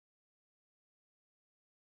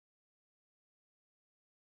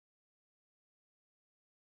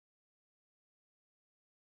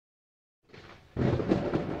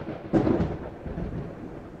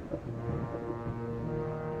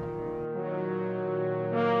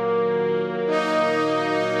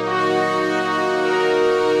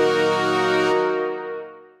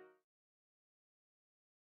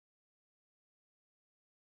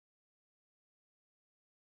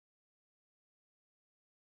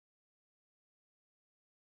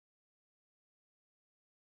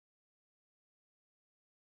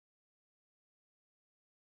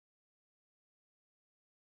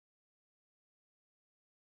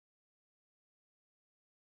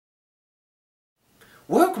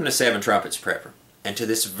Welcome to Seven Trumpets Prepper, and to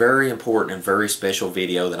this very important and very special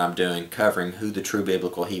video that I'm doing covering who the true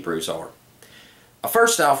biblical Hebrews are. I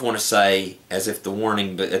first off want to say, as if the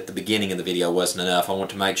warning at the beginning of the video wasn't enough, I want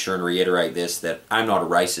to make sure and reiterate this, that I'm not a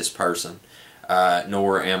racist person,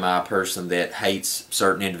 nor am I a person that hates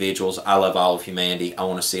certain individuals. I love all of humanity. I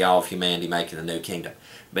want to see all of humanity making the new kingdom.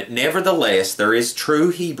 But nevertheless, there is true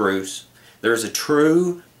Hebrews. There is a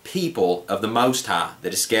true people of the Most High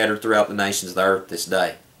that is scattered throughout the nations of the earth this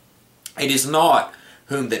day. It is not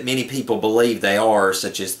whom that many people believe they are,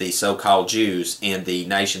 such as the so-called Jews in the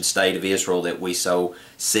nation-state of Israel that we so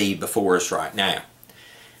see before us right now.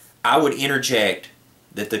 I would interject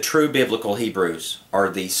that the true biblical Hebrews are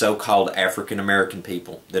the so-called African-American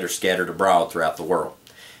people that are scattered abroad throughout the world.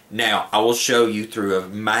 Now, I will show you through a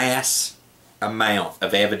mass amount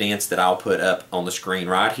of evidence that I'll put up on the screen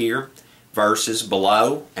right here, verses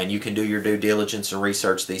below, and you can do your due diligence and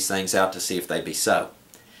research these things out to see if they be so.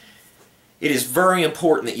 It is very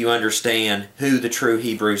important that you understand who the true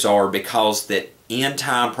Hebrews are, because that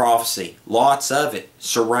end-time prophecy, lots of it,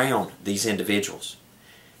 surround these individuals.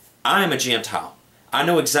 I am a Gentile. I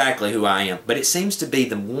know exactly who I am, but it seems to be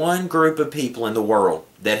the one group of people in the world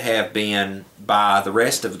that have been, by the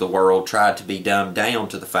rest of the world, tried to be dumbed down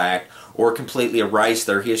to the fact or completely erase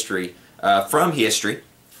their history from history,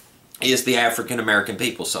 is the African-American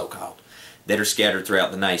people, so-called, that are scattered throughout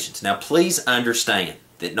the nations. Now, please understand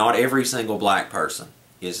that not every single black person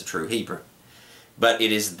is a true Hebrew, but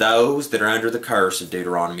it is those that are under the curse of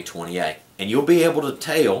Deuteronomy 28. And you'll be able to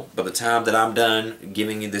tell by the time that I'm done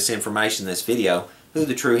giving you this information in this video who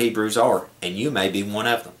the true Hebrews are, and you may be one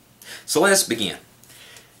of them. So let's begin.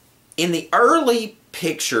 In the early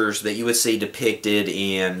pictures that you would see depicted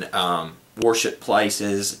in worship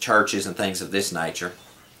places, churches, and things of this nature,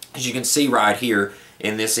 as you can see right here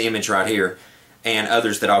in this image right here, and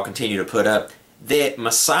others that I'll continue to put up, that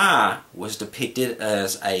Messiah was depicted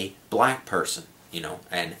as a black person,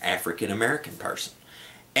 an African-American person.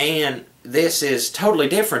 And this is totally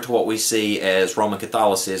different to what we see as Roman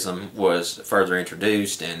Catholicism was further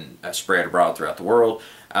introduced and spread abroad throughout the world.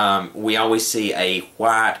 We always see a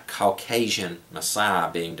white Caucasian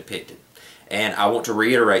Messiah being depicted. And I want to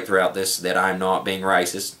reiterate throughout this that I'm not being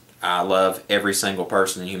racist. I love every single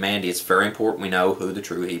person in humanity. It's very important we know who the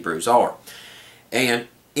true Hebrews are. And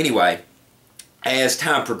anyway, as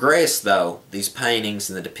time progressed, though, these paintings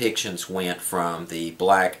and the depictions went from the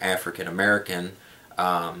black African-American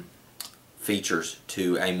features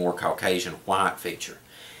to a more Caucasian white feature.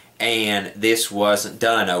 And this wasn't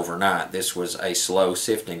done overnight. This was a slow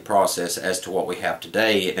sifting process as to what we have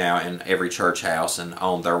today. Now, in every church house and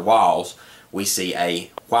on their walls, we see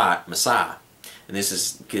a white Messiah. And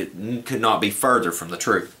this could not be further from the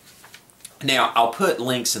truth. Now, I'll put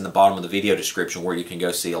links in the bottom of the video description where you can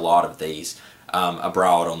go see a lot of these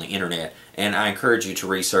abroad on the internet. And I encourage you to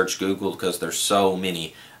research Google, because there's so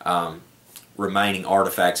many remaining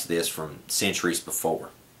artifacts of this from centuries before.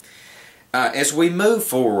 As we move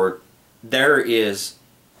forward, there is,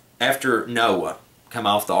 after Noah come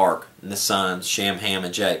off the ark, and the sons, Shem, Ham,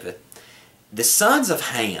 and Japheth, the sons of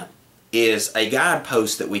Ham is a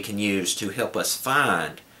guidepost that we can use to help us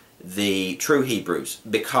find the true Hebrews,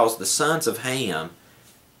 because the sons of Ham,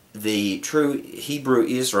 the true Hebrew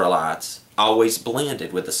Israelites, always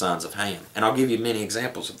blended with the sons of Ham. And I'll give you many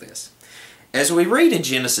examples of this. As we read in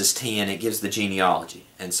Genesis 10, it gives the genealogy,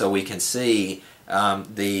 and so we can see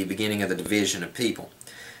the beginning of the division of people.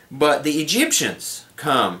 But the Egyptians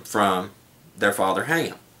come from their father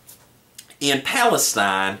Ham. In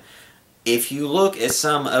Palestine, if you look at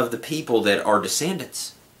some of the people that are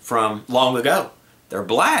descendants from long ago, they're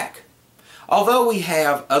black. Although we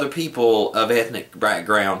have other people of ethnic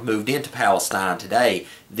background moved into Palestine today,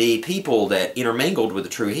 the people that intermingled with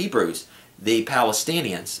the true Hebrews, the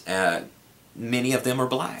Palestinians, many of them are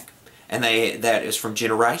black. And that is from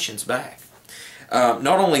generations back.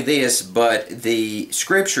 Not only this, but the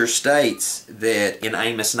scripture states that in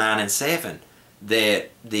Amos 9 and 7,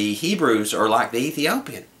 that the Hebrews are like the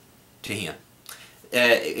Ethiopian to him.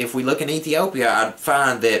 if we look in Ethiopia, I'd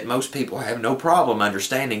find that most people have no problem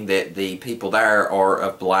understanding that the people there are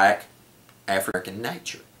of black African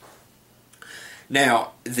nature.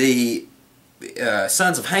 Now, the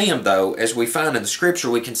sons of Ham, though, as we find in the scripture,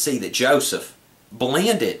 we can see that Joseph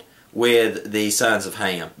blended with the sons of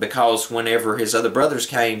Ham, because whenever his other brothers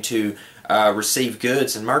came to receive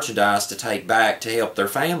goods and merchandise to take back to help their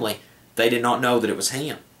family, they did not know that it was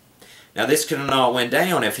him. Now, this could have not went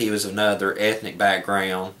down if he was of another ethnic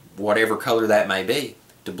background, whatever color that may be,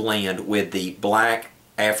 to blend with the black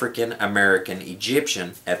African American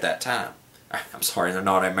Egyptian at that time. I'm sorry, they're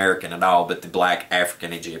not American at all, but the black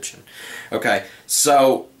African Egyptian. Okay,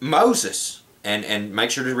 so Moses, and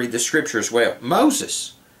make sure to read the scripture as well,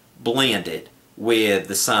 Moses blended with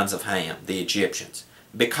the sons of Ham, the Egyptians,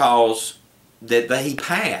 because he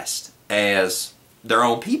passed as their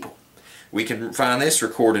own people. We can find this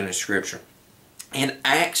recorded in Scripture. In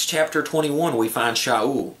Acts chapter 21, we find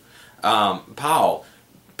Shaul, Paul,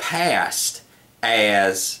 passed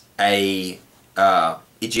as a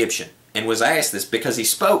Egyptian, and was asked this because he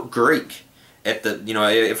spoke Greek.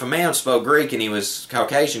 If a man spoke Greek and he was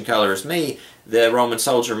Caucasian color as me, the Roman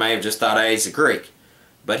soldier may have just thought, hey, he's a Greek.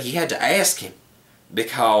 But he had to ask him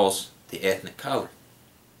because the ethnic color.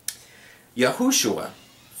 Yahushua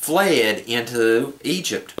fled into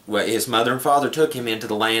Egypt. Well, his mother and father took him into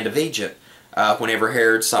the land of Egypt whenever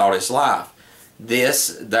Herod sought his life.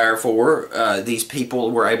 Therefore, these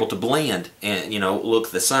people were able to blend and,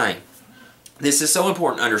 look the same. This is so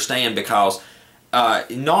important to understand because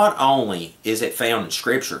not only is it found in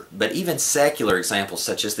Scripture, but even secular examples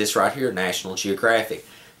such as this right here, National Geographic,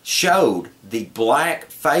 showed the black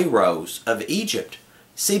pharaohs of Egypt.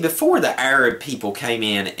 See, before the Arab people came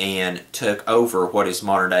in and took over what is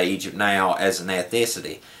modern-day Egypt now as an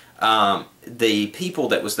ethnicity, the people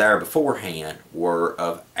that was there beforehand were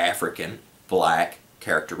of African black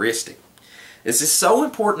characteristic. This is so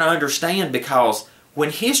important to understand because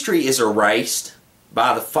when history is erased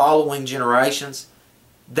by the following generations,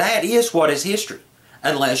 that is what is history.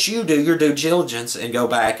 Unless you do your due diligence and go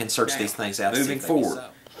back and search these things out. Moving forward,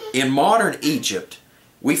 in modern Egypt,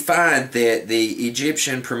 we find that the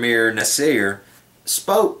Egyptian premier Nasser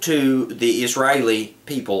spoke to the Israeli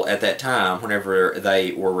people at that time whenever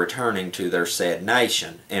they were returning to their said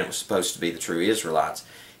nation, and it was supposed to be the true Israelites.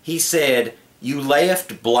 He said, "You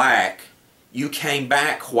left black, you came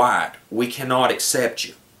back white, we cannot accept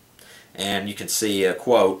you." And you can see a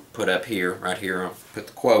quote put up here, right here, I'll put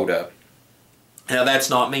the quote up. Now that's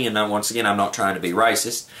not me, and once again I'm not trying to be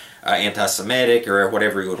racist, anti-Semitic, or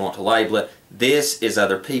whatever you would want to label it. This is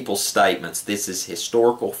other people's statements. This is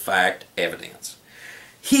historical fact evidence.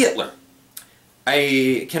 Hitler.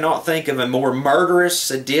 I cannot think of a more murderous,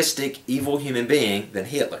 sadistic, evil human being than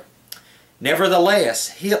Hitler. Nevertheless,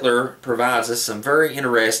 Hitler provides us some very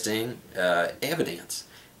interesting evidence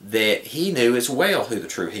that he knew as well who the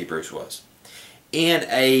true Hebrews was. In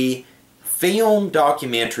a film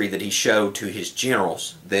documentary that he showed to his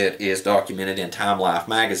generals that is documented in Time Life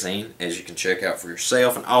magazine, as you can check out for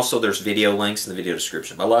yourself, and also there's video links in the video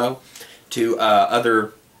description below to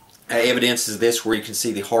other evidences of this where you can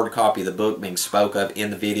see the hard copy of the book being spoke of in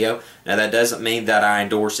the video. Now that doesn't mean that I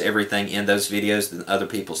endorse everything in those videos and other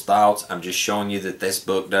people's thoughts. I'm just showing you that this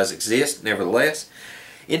book does exist nevertheless.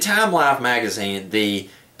 In Time Life magazine,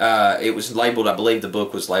 it was labeled, I believe the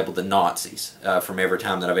book was labeled The Nazis from every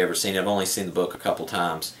time that I've ever seen it. I've only seen the book a couple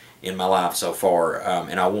times in my life so far,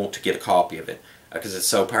 and I want to get a copy of it because it's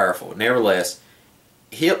so powerful. Nevertheless,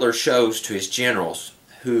 Hitler shows to his generals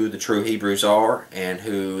who the true Hebrews are and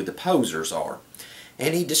who the posers are.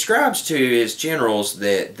 And he describes to his generals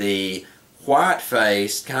that the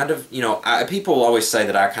white-faced kind of, people always say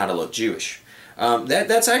that I kind of look Jewish.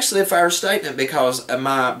 That's actually a fair statement because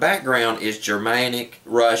my background is Germanic,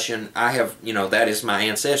 Russian. I have, that is my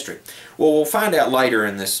ancestry. Well, we'll find out later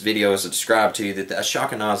in this video as I describe to you that the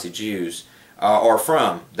Ashkenazi Jews are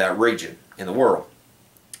from that region in the world.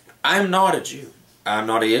 I'm not a Jew. I'm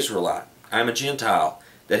not an Israelite. I'm a Gentile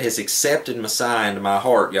that has accepted Messiah into my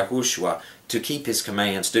heart, Yahushua, to keep His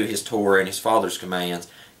commands, do His Torah and His Father's commands,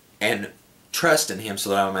 and trust in Him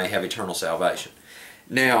so that I may have eternal salvation.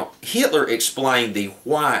 Now, Hitler explained the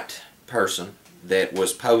white person that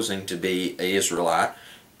was posing to be an Israelite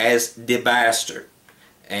as the bastard.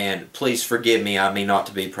 And please forgive me, I mean not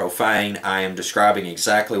to be profane. I am describing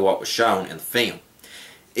exactly what was shown in the film.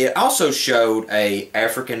 It also showed an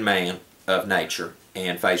African man of nature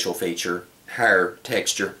and facial feature, hair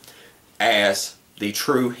texture, as the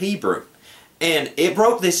true Hebrew. And it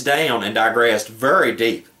broke this down and digressed very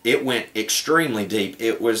deep. It went extremely deep.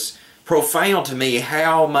 It was profound to me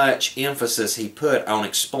how much emphasis he put on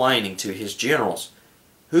explaining to his generals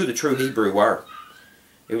who the true Hebrew were.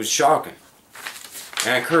 It was shocking.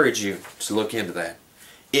 I encourage you to look into that.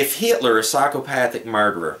 If Hitler, a psychopathic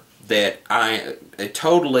murderer, that I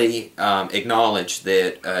totally acknowledge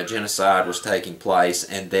that genocide was taking place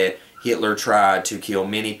and that Hitler tried to kill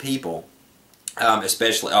many people,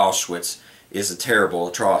 especially Auschwitz, is a terrible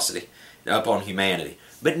atrocity upon humanity.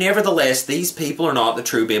 But nevertheless, these people are not the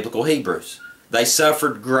true biblical Hebrews. They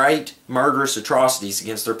suffered great murderous atrocities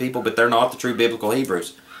against their people, but they're not the true biblical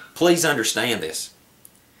Hebrews. Please understand this.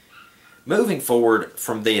 Moving forward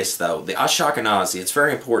from this, though, the Ashkenazi, it's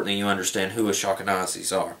very important that you understand who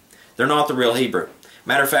Ashkenazis are. They're not the real Hebrew.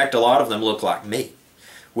 Matter of fact, a lot of them look like me,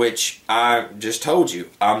 which I just told you.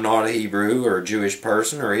 I'm not a Hebrew or a Jewish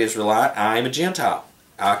person or Israelite. I am a Gentile.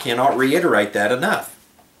 I cannot reiterate that enough.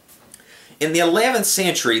 In the 11th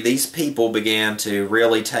century, these people began to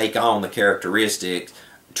really take on the characteristics,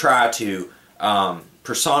 try to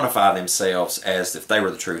personify themselves as if they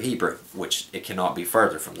were the true Hebrew, which it cannot be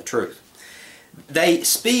further from the truth. They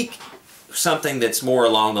speak something that's more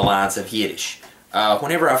along the lines of Yiddish.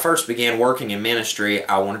 Whenever I first began working in ministry,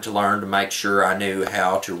 I wanted to learn to make sure I knew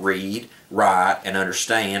how to read, write, and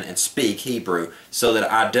understand and speak Hebrew so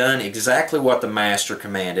that I'd done exactly what the Master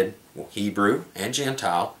commanded, Hebrew and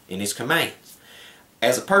Gentile, in his commands.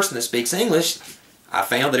 As a person that speaks English, I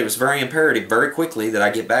found that it was very imperative very quickly that I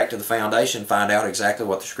get back to the foundation and find out exactly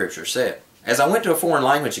what the Scripture said. As I went to a foreign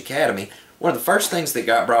language academy, one of the first things that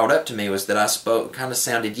got brought up to me was that I spoke, kind of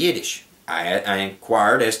sounded Yiddish. I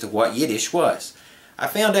inquired as to what Yiddish was. I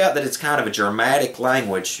found out that it's kind of a Germanic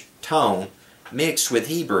language tone mixed with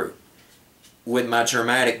Hebrew. With my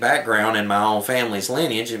Germanic background and my own family's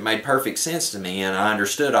lineage, it made perfect sense to me, and I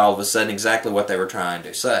understood all of a sudden exactly what they were trying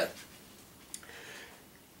to say.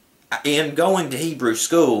 In going to Hebrew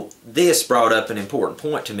school, this brought up an important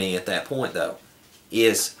point to me at that point, though,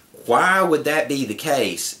 is why would that be the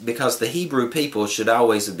case? Because the Hebrew people should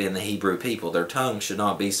always have been the Hebrew people. Their tongue should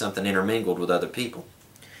not be something intermingled with other people.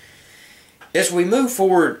 As we move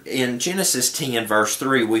forward in Genesis 10 verse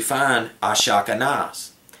 3, we find Ashkenaz.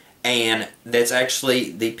 And that's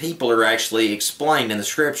actually, the people are actually explained in the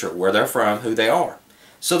Scripture, where they're from, who they are.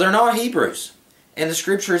 So they're not Hebrews. And the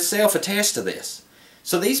Scripture itself attests to this.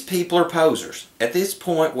 So these people are posers. At this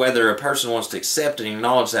point, whether a person wants to accept and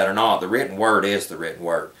acknowledge that or not, the written word is the written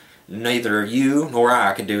word. Neither you nor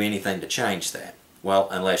I can do anything to change that. Well,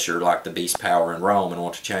 unless you're like the beast power in Rome and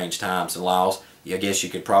want to change times and laws, I guess you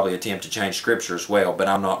could probably attempt to change Scripture as well, but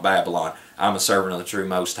I'm not Babylon. I'm a servant of the true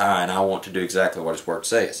Most High, and I want to do exactly what His Word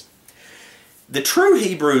says. The true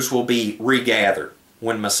Hebrews will be regathered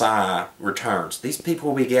when Messiah returns. These people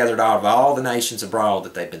will be gathered out of all the nations abroad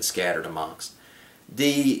that they've been scattered amongst.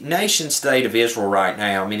 The nation-state of Israel right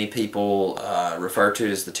now, many people refer to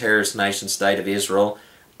it as the terrorist nation-state of Israel.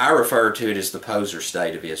 I refer to it as the poser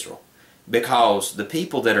state of Israel, because the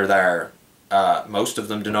people that are there, most of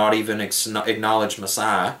them do not even acknowledge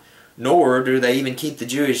Messiah, nor do they even keep the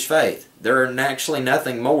Jewish faith. They're actually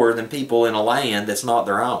nothing more than people in a land that's not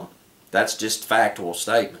their own. That's just a factual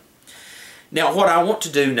statement. Now, what I want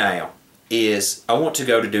to do now is I want to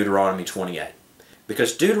go to Deuteronomy 28.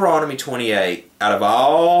 Because Deuteronomy 28, out of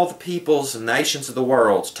all the peoples and nations of the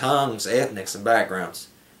world, tongues, ethnics, and backgrounds,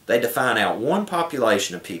 they define out one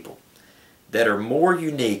population of people that are more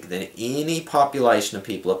unique than any population of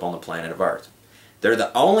people up on the planet of Earth. They're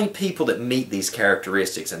the only people that meet these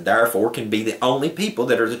characteristics, and therefore can be the only people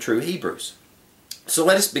that are the true Hebrews. So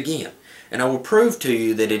let us begin. And I will prove to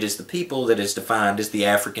you that it is the people that is defined as the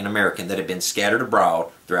African American that have been scattered abroad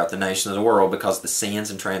throughout the nations of the world because of the sins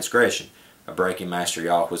and transgression of breaking Master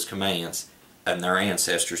Yahweh's commands and their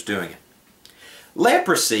ancestors doing it.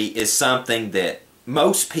 Leprosy is something that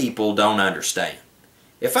most people don't understand.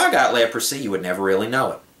 If I got leprosy, you would never really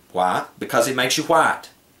know it. Why? Because it makes you white.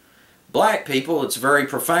 Black people, it's very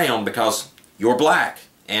profound because you're black,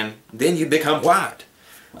 and then you become white.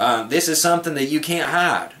 This is something that you can't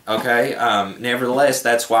hide, okay? Nevertheless,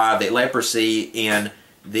 that's why the leprosy in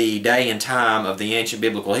the day and time of the ancient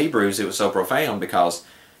biblical Hebrews, it was so profound, because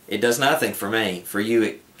it does nothing for me. For you,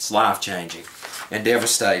 it's life-changing and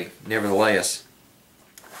devastating, nevertheless.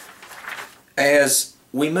 As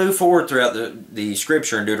we move forward throughout the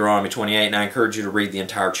Scripture in Deuteronomy 28, and I encourage you to read the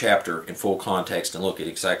entire chapter in full context and look at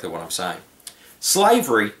exactly what I'm saying.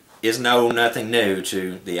 Slavery is nothing new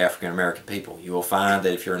to the African American people. You will find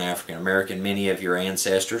that if you're an African American, many of your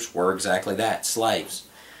ancestors were exactly that, slaves.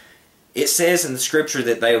 It says in the Scripture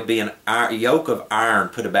that there would be a yoke of iron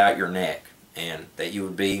put about your neck, and that you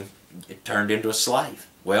would be turned into a slave.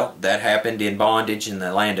 Well, that happened in bondage in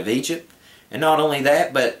the land of Egypt. And not only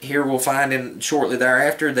that, but here we'll find in shortly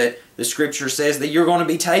thereafter that the Scripture says that you're going to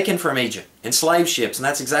be taken from Egypt in slave ships, and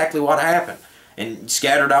that's exactly what happened, and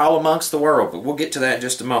scattered all amongst the world. But we'll get to that in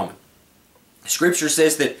just a moment. Scripture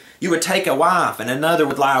says that you would take a wife and another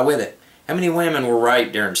would lie with it. How many women were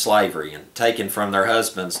raped during slavery and taken from their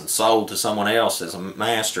husbands and sold to someone else as a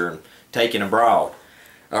master and taken abroad?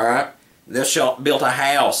 All right? Thou shalt build a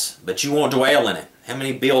house, but you won't dwell in it. How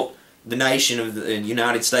many built the nation of the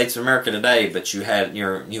United States of America today, but you have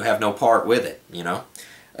no part with it? You know,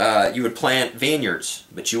 you would plant vineyards,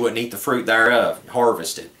 but you wouldn't eat the fruit thereof.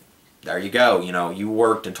 Harvest it. There you go. You know, you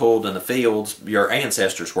worked and toiled in the fields. Your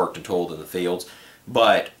ancestors worked and toiled in the fields,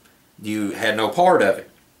 but you had no part of it.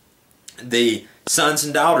 The sons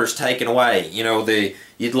and daughters taken away. You know,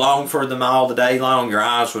 you'd long for them all the day long. Your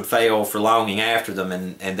eyes would fail for longing after them,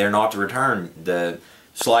 and they're not to return. The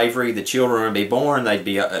slavery, the children would be born. They'd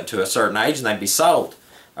be to a certain age, and they'd be sold.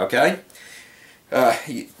 Okay.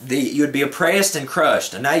 You'd be oppressed and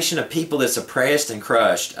crushed. A nation of people that's oppressed and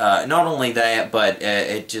crushed. Not only that, but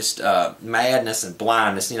it just madness and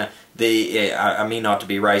blindness. You know, I mean not to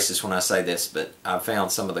be racist when I say this, but I've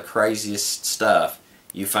found some of the craziest stuff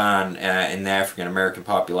you find in the African American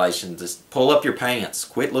population. Just pull up your pants.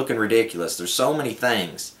 Quit looking ridiculous. There's so many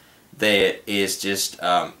things that is just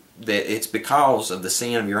that it's because of the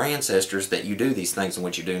sin of your ancestors that you do these things in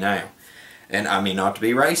what you do now. And I mean not to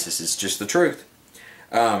be racist. It's just the truth.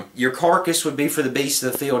 Your carcass would be for the beasts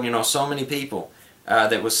of the field. You know, so many people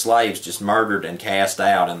that was slaves just murdered and cast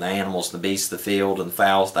out, and the animals, the beasts of the field, and the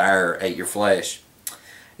fowls of the air ate your flesh.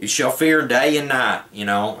 You shall fear day and night. You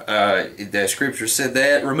know, the Scripture said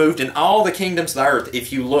that. Removed in all the kingdoms of the earth.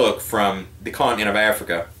 If you look from the continent of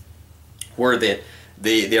Africa, where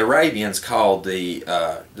the Arabians called the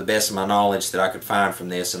best of my knowledge that I could find from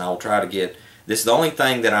this, and I'll try to get. This is the only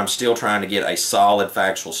thing that I'm still trying to get a solid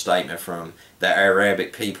factual statement from the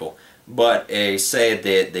Arabic people. But it said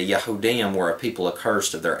that the Yahudim were a people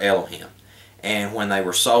accursed of their Elohim. And when they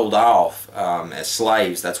were sold off as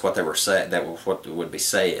slaves, that's what they were said. That was what would be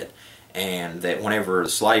said. And that whenever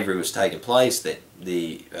slavery was taking place, that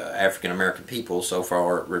the African American people, so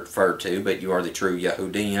far referred to, but you are the true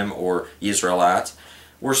Yahudim or Israelites,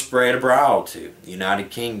 were spread abroad to the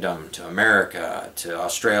United Kingdom, to America, to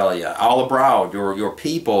Australia, all abroad. Your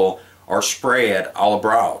people are spread all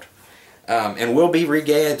abroad. And will be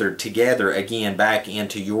regathered together again back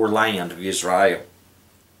into your land of Israel.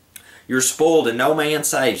 You're spoiled and no man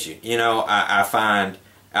saves you. You know, I find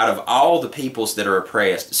out of all the peoples that are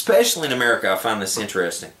oppressed, especially in America, I find this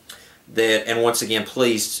interesting. That, and once again,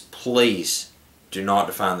 please do not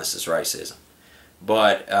define this as racism.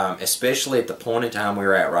 But especially at the point in time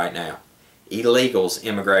we're at right now, illegals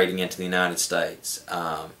immigrating into the United States,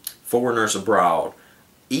 foreigners abroad,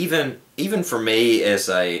 even for me as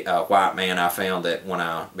a white man, I found that when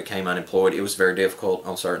I became unemployed, it was very difficult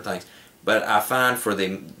on certain things. But I find for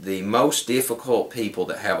the most difficult people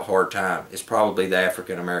that have a hard time is probably the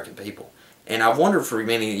African American people. And I've wondered for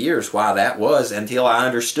many years why that was until I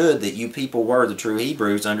understood that you people were the true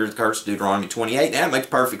Hebrews under the curse of Deuteronomy 28. That makes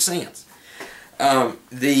perfect sense.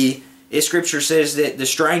 The Scripture says that the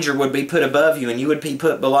stranger would be put above you and you would be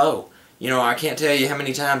put below. You know, I can't tell you how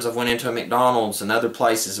many times I've went into a McDonald's and other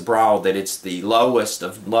places abroad that it's the lowest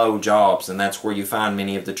of low jobs, and that's where you find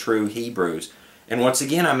many of the true Hebrews. And once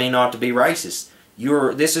again, I mean not to be racist.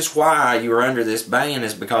 This is why you are under this ban,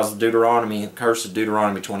 is because of Deuteronomy, the curse of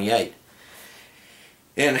Deuteronomy 28.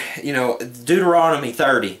 And, you know, Deuteronomy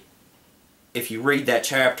 30, if you read that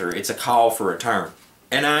chapter, it's a call for return.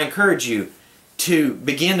 And I encourage you to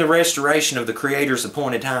begin the restoration of the Creator's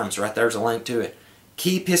appointed times. Right there's a link to it.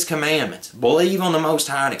 Keep His commandments. Believe on the Most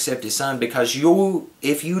High and accept His Son, because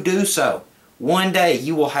if you do so, one day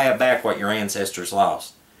you will have back what your ancestors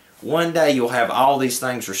lost. One day you'll have all these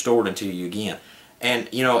things restored unto you again. And,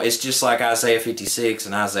 you know, it's just like Isaiah 56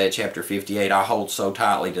 and Isaiah chapter 58. I hold so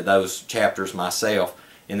tightly to those chapters myself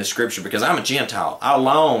in the Scripture because I'm a Gentile. I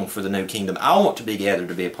long for the new kingdom. I want to be gathered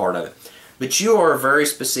to be a part of it. But you are a very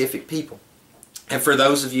specific people. And for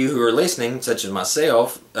those of you who are listening, such as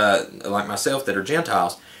myself, like myself, that are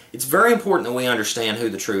Gentiles, it's very important that we understand who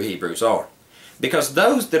the true Hebrews are. Because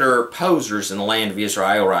those that are posers in the land of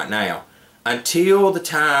Israel right now, until the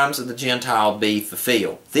times of the Gentile be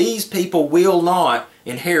fulfilled, these people will not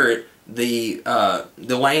inherit the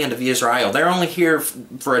land of Israel. They're only here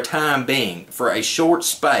for a time being, for a short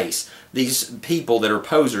space. These people that are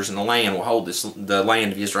posers in the land will hold the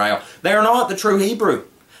land of Israel. They are not the true Hebrew,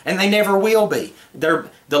 and they never will be. The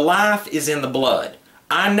life is in the blood.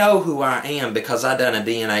 I know who I am because I done a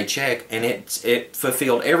DNA check, and it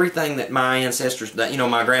fulfilled everything that my ancestors, that, you know,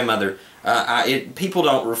 my grandmother. People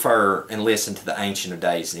don't refer and listen to the Ancient of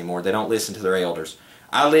Days anymore. They don't listen to their elders.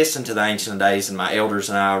 I listened to the Ancient of Days, and my elders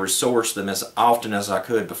and I resourced them as often as I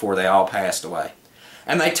could before they all passed away.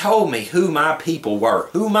 And they told me who my people were,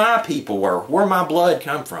 where my blood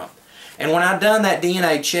come from. And when I done that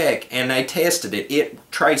DNA check and they tested it,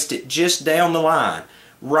 it traced it just down the line,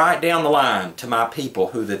 right down the line to my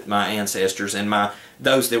people, my ancestors and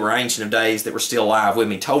those that were Ancient of Days that were still alive with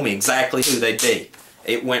me told me exactly who they'd be.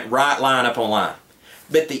 It went right line up on line.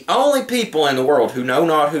 But the only people in the world who know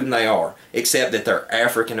not who they are, except that they're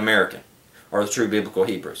African American, are the true biblical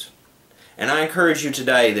Hebrews. And I encourage you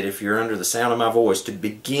today that if you're under the sound of my voice to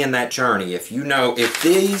begin that journey. If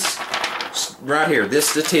these, right here, this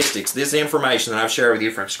statistics, this information that I've shared with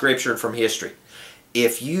you from Scripture and from history,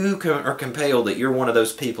 if you are compelled that you're one of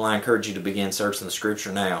those people, I encourage you to begin searching the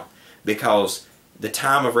Scripture now, because the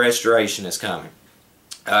time of restoration is coming.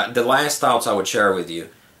 The last thoughts I would share with you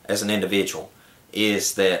as an individual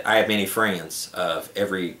is that I have many friends of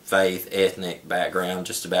every faith, ethnic background,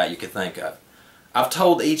 just about you could think of. I've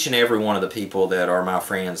told each and every one of the people that are my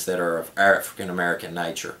friends that are of African American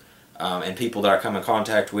nature, and people that I come in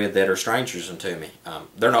contact with that are strangers to me.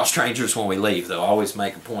 They're not strangers when we leave, though. I always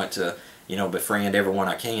make a point to, you know, befriend everyone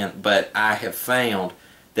I can. But I have found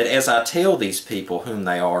that as I tell these people whom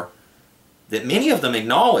they are, that many of them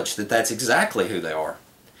acknowledge that that's exactly who they are.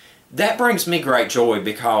 That brings me great joy,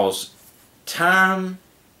 because time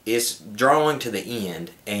is drawing to the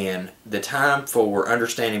end, and the time for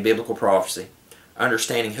understanding biblical prophecy,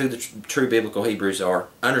 understanding who the true biblical Hebrews are,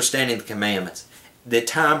 understanding the commandments, the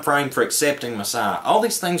time frame for accepting Messiah, all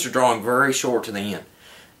these things are drawing very short to the end.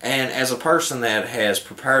 And as a person that has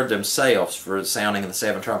prepared themselves for the sounding of the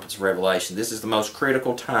 7 trumpets of Revelation, this is the most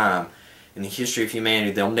critical time in the history of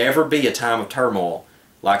humanity. There'll never be a time of turmoil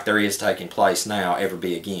like there is taking place now ever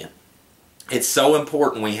be again. It's so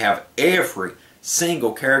important we have every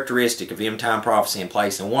single characteristic of end-time prophecy in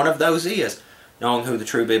place, and one of those is knowing who the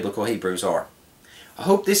true biblical Hebrews are. I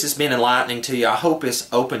hope this has been enlightening to you. I hope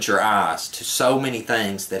it's opened your eyes to so many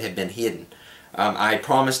things that have been hidden. I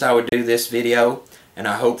promised I would do this video, and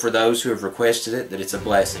I hope for those who have requested it that it's a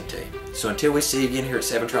blessing to you. So until we see you again here at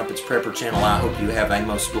 7 Trumpets Prepper Channel, I hope you have a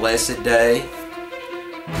most blessed day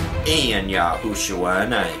in Yahushua's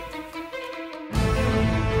name.